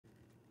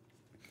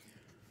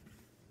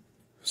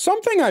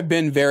Something I've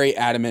been very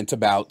adamant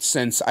about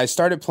since I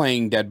started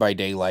playing Dead by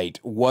Daylight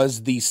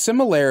was the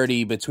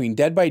similarity between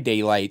Dead by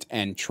Daylight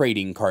and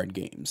trading card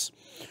games.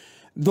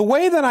 The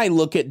way that I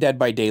look at Dead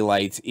by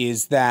Daylight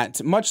is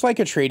that, much like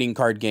a trading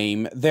card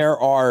game, there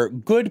are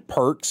good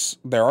perks,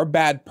 there are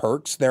bad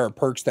perks, there are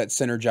perks that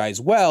synergize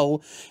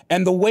well,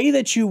 and the way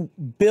that you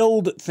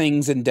build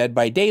things in Dead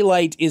by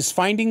Daylight is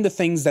finding the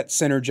things that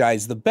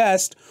synergize the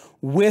best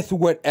with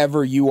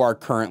whatever you are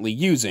currently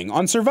using.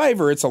 On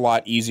Survivor, it's a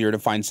lot easier to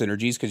find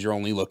synergies because you're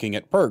only looking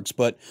at perks,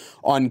 but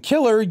on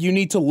Killer, you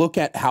need to look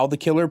at how the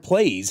killer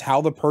plays,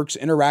 how the perks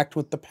interact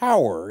with the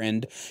power,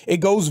 and it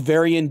goes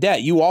very in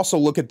depth. You also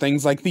look at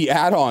things like the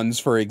add-ons,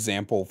 for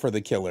example, for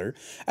the killer.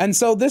 And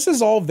so this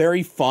is all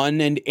very fun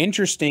and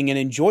interesting and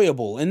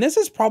enjoyable, and this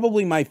is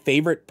probably my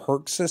favorite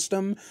perk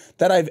system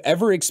that I've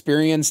ever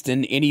experienced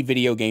in any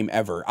video game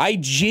ever. I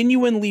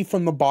genuinely,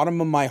 from the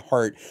bottom of my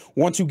heart,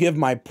 want to give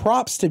my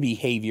props to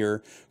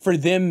Behavior for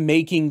them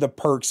making the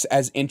perks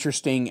as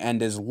interesting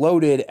and as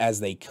loaded as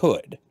they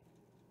could.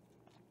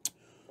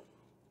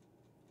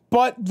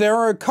 But there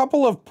are a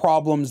couple of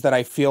problems that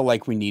I feel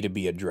like we need to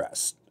be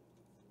addressed.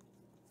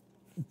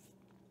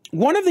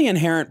 One of the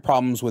inherent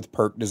problems with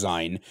perk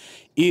design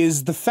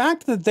is the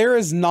fact that there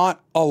is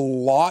not a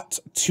lot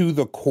to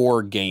the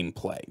core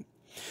gameplay.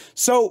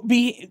 So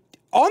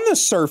on the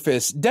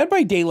surface, Dead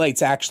by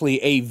Daylight's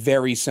actually a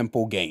very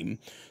simple game.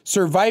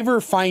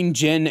 Survivor, find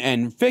Jin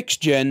and fix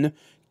Jin.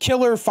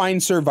 Killer,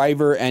 find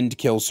Survivor and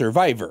kill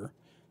Survivor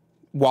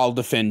while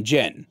defend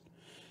Jin.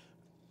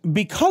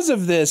 Because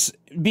of this,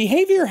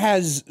 Behavior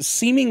has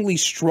seemingly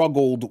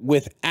struggled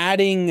with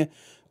adding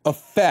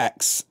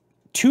effects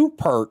to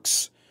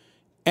perks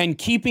and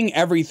keeping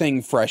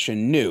everything fresh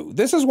and new.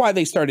 This is why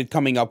they started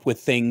coming up with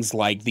things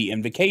like the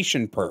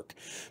Invocation perk,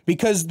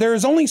 because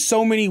there's only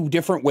so many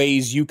different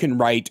ways you can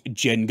write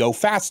Jin go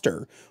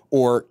faster,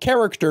 or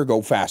character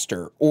go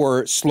faster,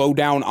 or slow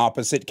down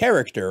opposite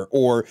character,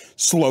 or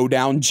slow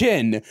down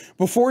Jin,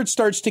 before it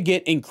starts to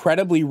get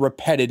incredibly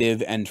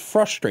repetitive and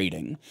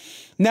frustrating.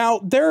 Now,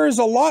 there is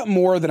a lot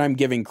more that I'm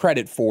giving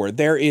credit for.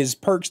 There is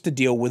perks to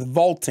deal with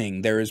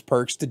vaulting. There is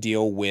perks to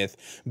deal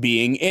with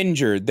being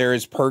injured. There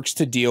is perks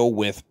to deal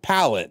with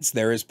pallets.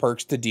 There is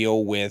perks to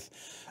deal with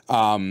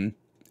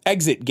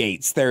exit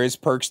gates. There is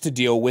perks to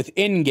deal with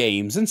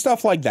in-games and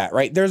stuff like that,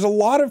 right? There's a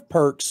lot of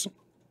perks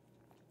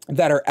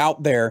that are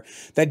out there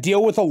that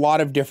deal with a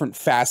lot of different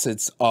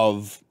facets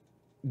of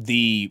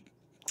the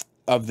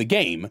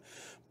game.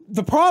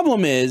 The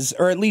problem is,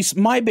 or at least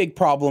my big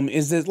problem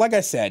is that, like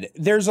I said,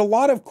 there's a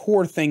lot of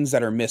core things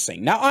that are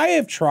missing. Now, I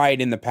have tried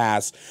in the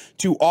past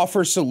to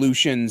offer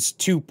solutions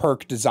to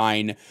perk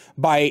design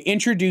by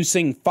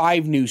introducing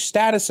 5 new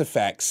status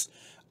effects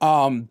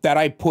that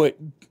I put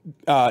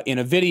in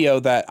a video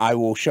that I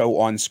will show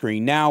on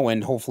screen now,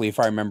 and hopefully, if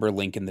I remember,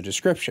 link in the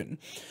description.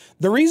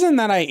 The reason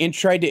that I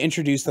tried to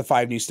introduce the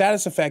 5 new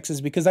status effects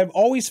is because I've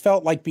always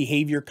felt like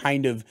Behavior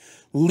kind of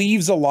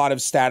leaves a lot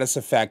of status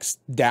effects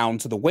down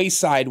to the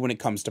wayside when it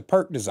comes to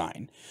perk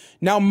design.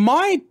 Now,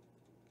 my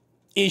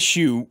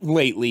issue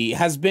lately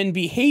has been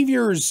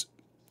Behavior's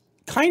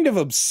kind of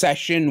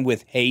obsession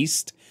with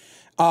haste.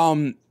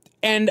 And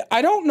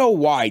I don't know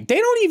why. They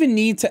don't even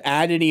need to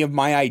add any of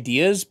my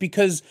ideas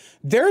because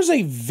there's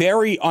a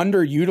very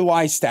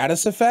underutilized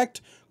status effect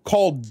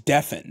called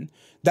Deafen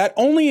that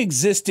only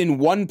exists in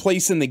one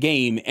place in the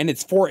game, and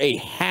it's for a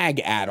hag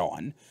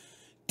add-on.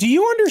 Do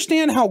you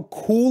understand how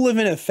cool of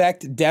an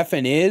effect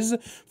Deafen is?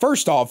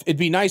 First off, it'd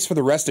be nice for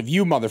the rest of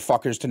you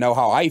motherfuckers to know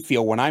how I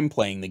feel when I'm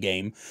playing the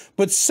game.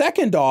 But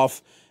second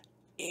off,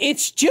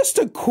 it's just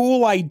a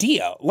cool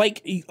idea.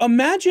 Like,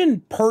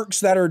 imagine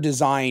perks that are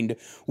designed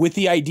with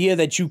the idea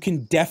that you can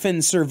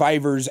deafen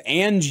survivors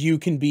and you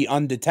can be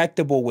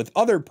undetectable with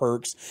other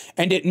perks,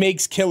 and it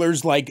makes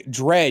killers like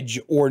Dredge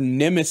or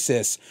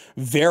Nemesis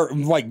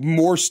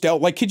more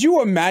stealth. Like, could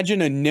you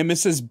imagine a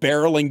Nemesis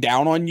barreling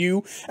down on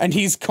you and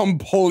he's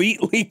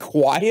completely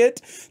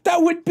quiet?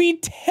 That would be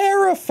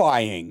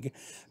terrifying.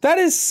 That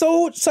is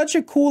such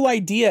a cool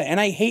idea, and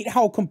I hate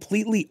how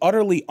completely,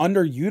 utterly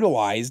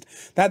underutilized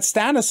that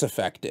status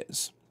effect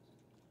is.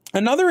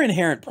 Another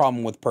inherent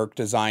problem with perk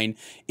design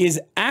is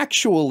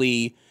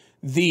actually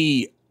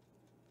the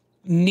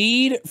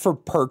need for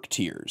perk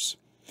tiers.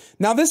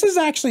 Now, this is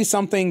actually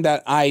something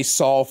that I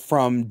saw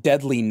from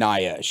Deadly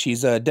Naya.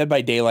 She's a Dead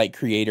by Daylight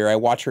creator. I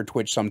watch her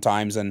Twitch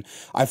sometimes, and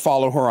I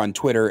follow her on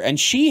Twitter, and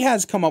she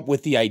has come up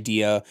with the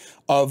idea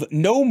of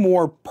no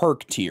more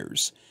perk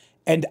tiers.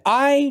 And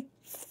I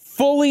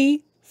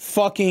fully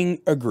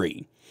fucking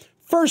agree.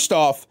 First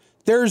off,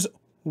 there's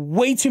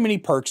way too many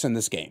perks in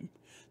this game.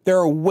 There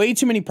are way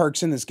too many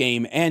perks in this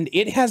game, and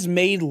it has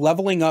made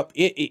leveling up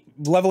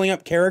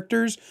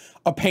characters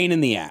a pain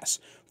in the ass.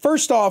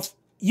 First off,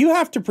 you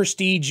have to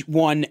prestige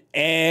 1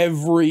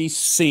 every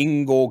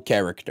single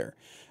character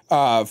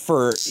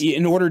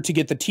in order to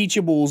get the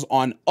teachables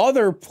on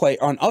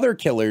other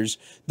killers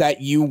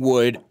that you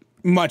would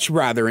much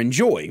rather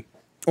enjoy,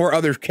 or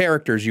other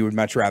characters you would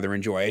much rather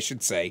enjoy, I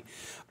should say.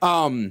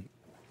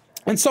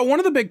 And so one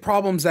of the big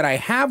problems that I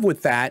have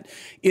with that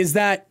is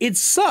that it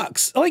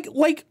sucks.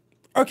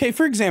 Okay,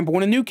 for example,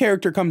 when a new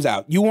character comes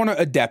out, you want to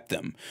adept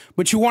them,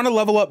 but you want to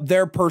level up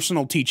their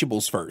personal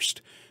teachables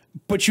first.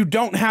 But you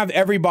don't have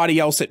everybody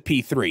else at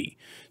P3.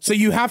 So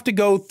you have to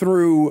go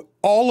through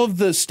all of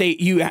the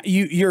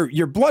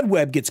your blood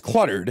web gets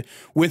cluttered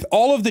with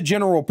all of the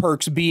general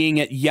perks being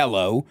at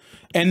yellow,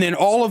 and then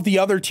all of the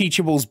other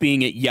teachables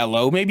being at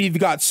yellow. Maybe you've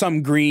got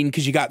some green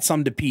because you got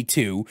some to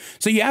P2.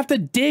 So you have to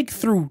dig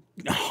through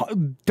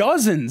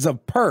dozens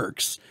of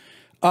perks,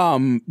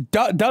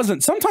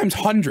 dozens, sometimes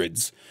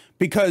hundreds,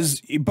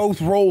 because both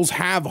roles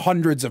have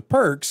hundreds of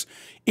perks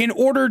in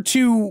order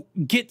to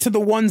get to the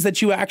ones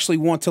that you actually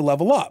want to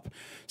level up.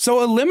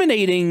 So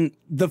eliminating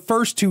the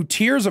first 2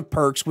 tiers of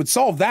perks would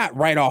solve that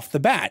right off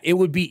the bat. It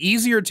would be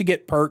easier to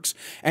get perks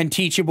and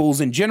teachables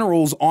and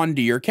generals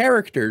onto your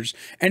characters,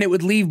 and it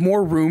would leave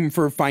more room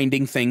for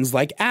finding things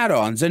like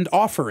add-ons and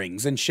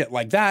offerings and shit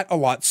like that a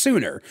lot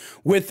sooner.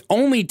 With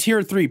only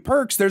tier 3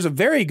 perks, there's a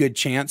very good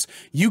chance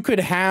you could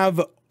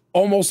have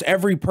almost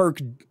every perk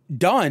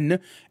done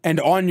and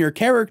on your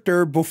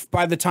character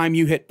by the time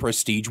you hit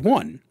Prestige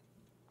 1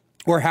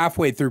 or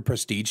halfway through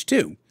Prestige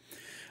 2.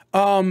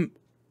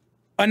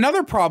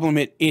 Another problem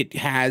it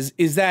has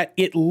is that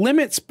it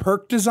limits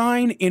perk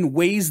design in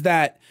ways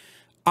that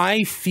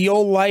I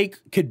feel like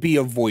could be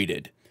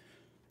avoided.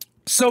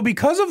 So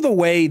because of the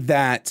way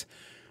that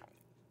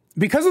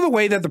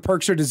the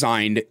perks are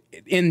designed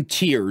in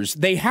tiers,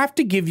 they have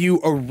to give you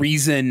a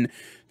reason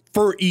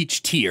for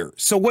each tier.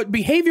 So what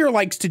behavior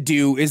likes to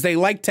do is they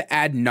like to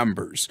add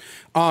numbers.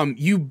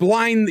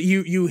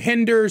 You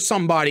hinder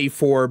somebody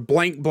for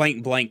blank,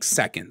 blank, blank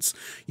seconds.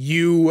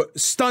 You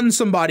stun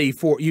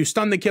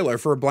the killer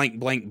for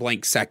blank, blank,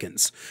 blank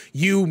seconds.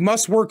 You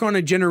must work on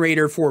a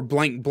generator for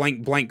blank,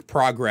 blank, blank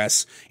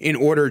progress in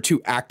order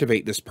to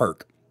activate this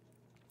perk.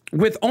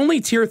 With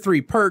only tier 3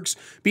 perks,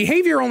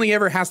 behavior only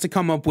ever has to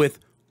come up with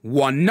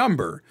one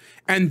number.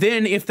 And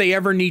then if they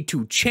ever need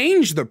to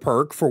change the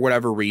perk for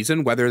whatever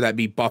reason, whether that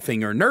be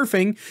buffing or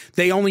nerfing,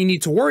 they only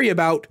need to worry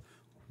about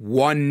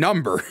one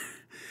number.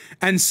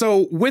 And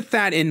so with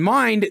that in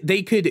mind,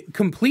 they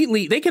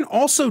can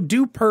also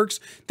do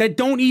perks that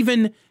don't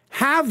even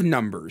have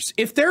numbers.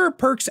 If there are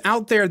perks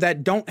out there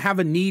that don't have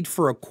a need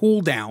for a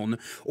cooldown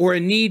or a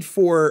need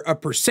for a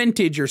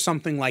percentage or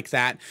something like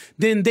that,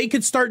 then they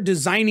could start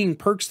designing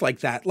perks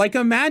like that. Like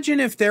imagine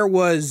if there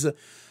was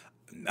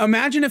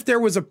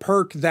a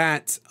perk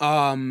that,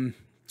 I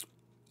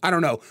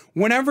don't know,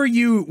 whenever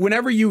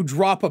you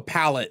drop a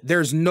pallet,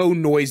 there's no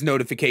noise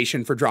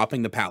notification for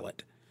dropping the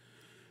pallet.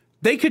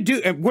 They could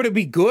do, would it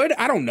be good?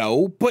 I don't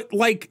know, but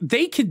like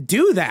they could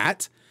do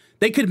that.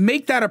 They could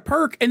make that a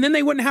perk, and then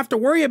they wouldn't have to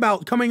worry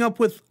about coming up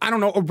with, I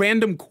don't know, a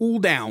random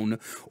cooldown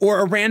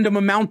or a random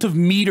amount of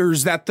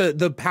meters that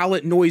the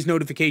pallet noise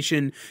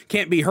notification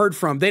can't be heard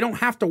from. They don't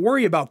have to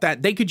worry about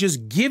that. They could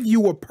just give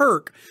you a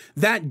perk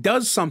that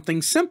does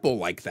something simple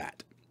like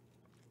that.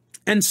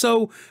 And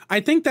so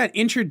I think that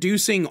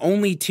introducing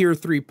only tier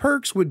 3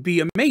 perks would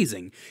be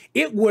amazing.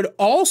 It would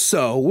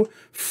also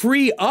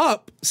free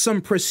up some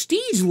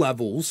prestige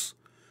levels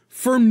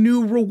for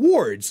new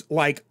rewards,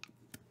 like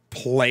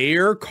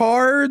player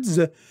cards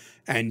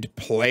and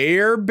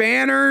player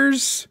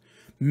banners,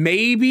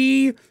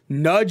 maybe,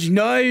 nudge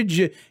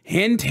nudge,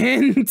 hint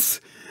hint.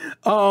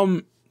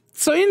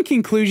 So in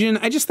conclusion,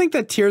 I just think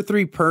that tier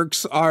 3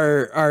 perks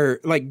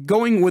are like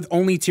going with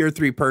only tier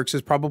 3 perks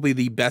is probably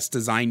the best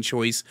design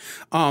choice.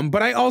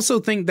 But I also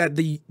think that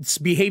the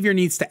behavior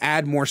needs to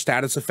add more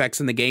status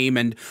effects in the game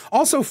and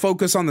also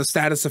focus on the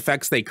status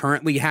effects they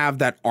currently have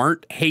that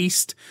aren't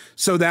haste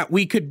so that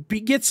we could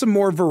get some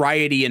more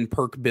variety in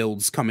perk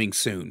builds coming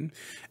soon.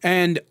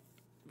 And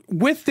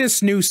with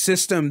this new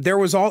system,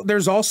 there's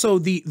also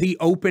the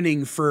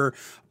opening for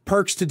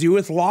perks to do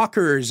with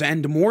lockers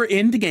and more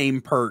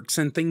end-game perks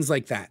and things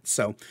like that.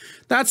 So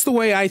that's the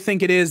way I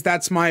think it is.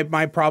 That's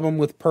my problem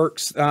with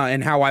perks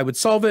and how I would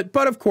solve it.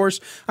 But of course,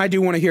 I do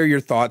want to hear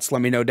your thoughts.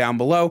 Let me know down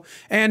below.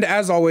 And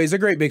as always, a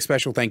great big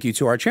special thank you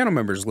to our channel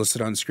members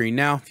listed on screen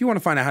now. If you want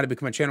to find out how to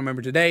become a channel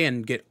member today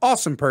and get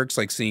awesome perks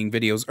like seeing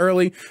videos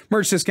early,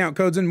 merch discount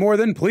codes, and more,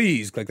 then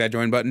please click that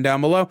join button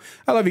down below.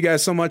 I love you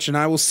guys so much, and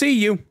I will see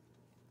you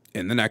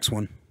in the next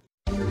one.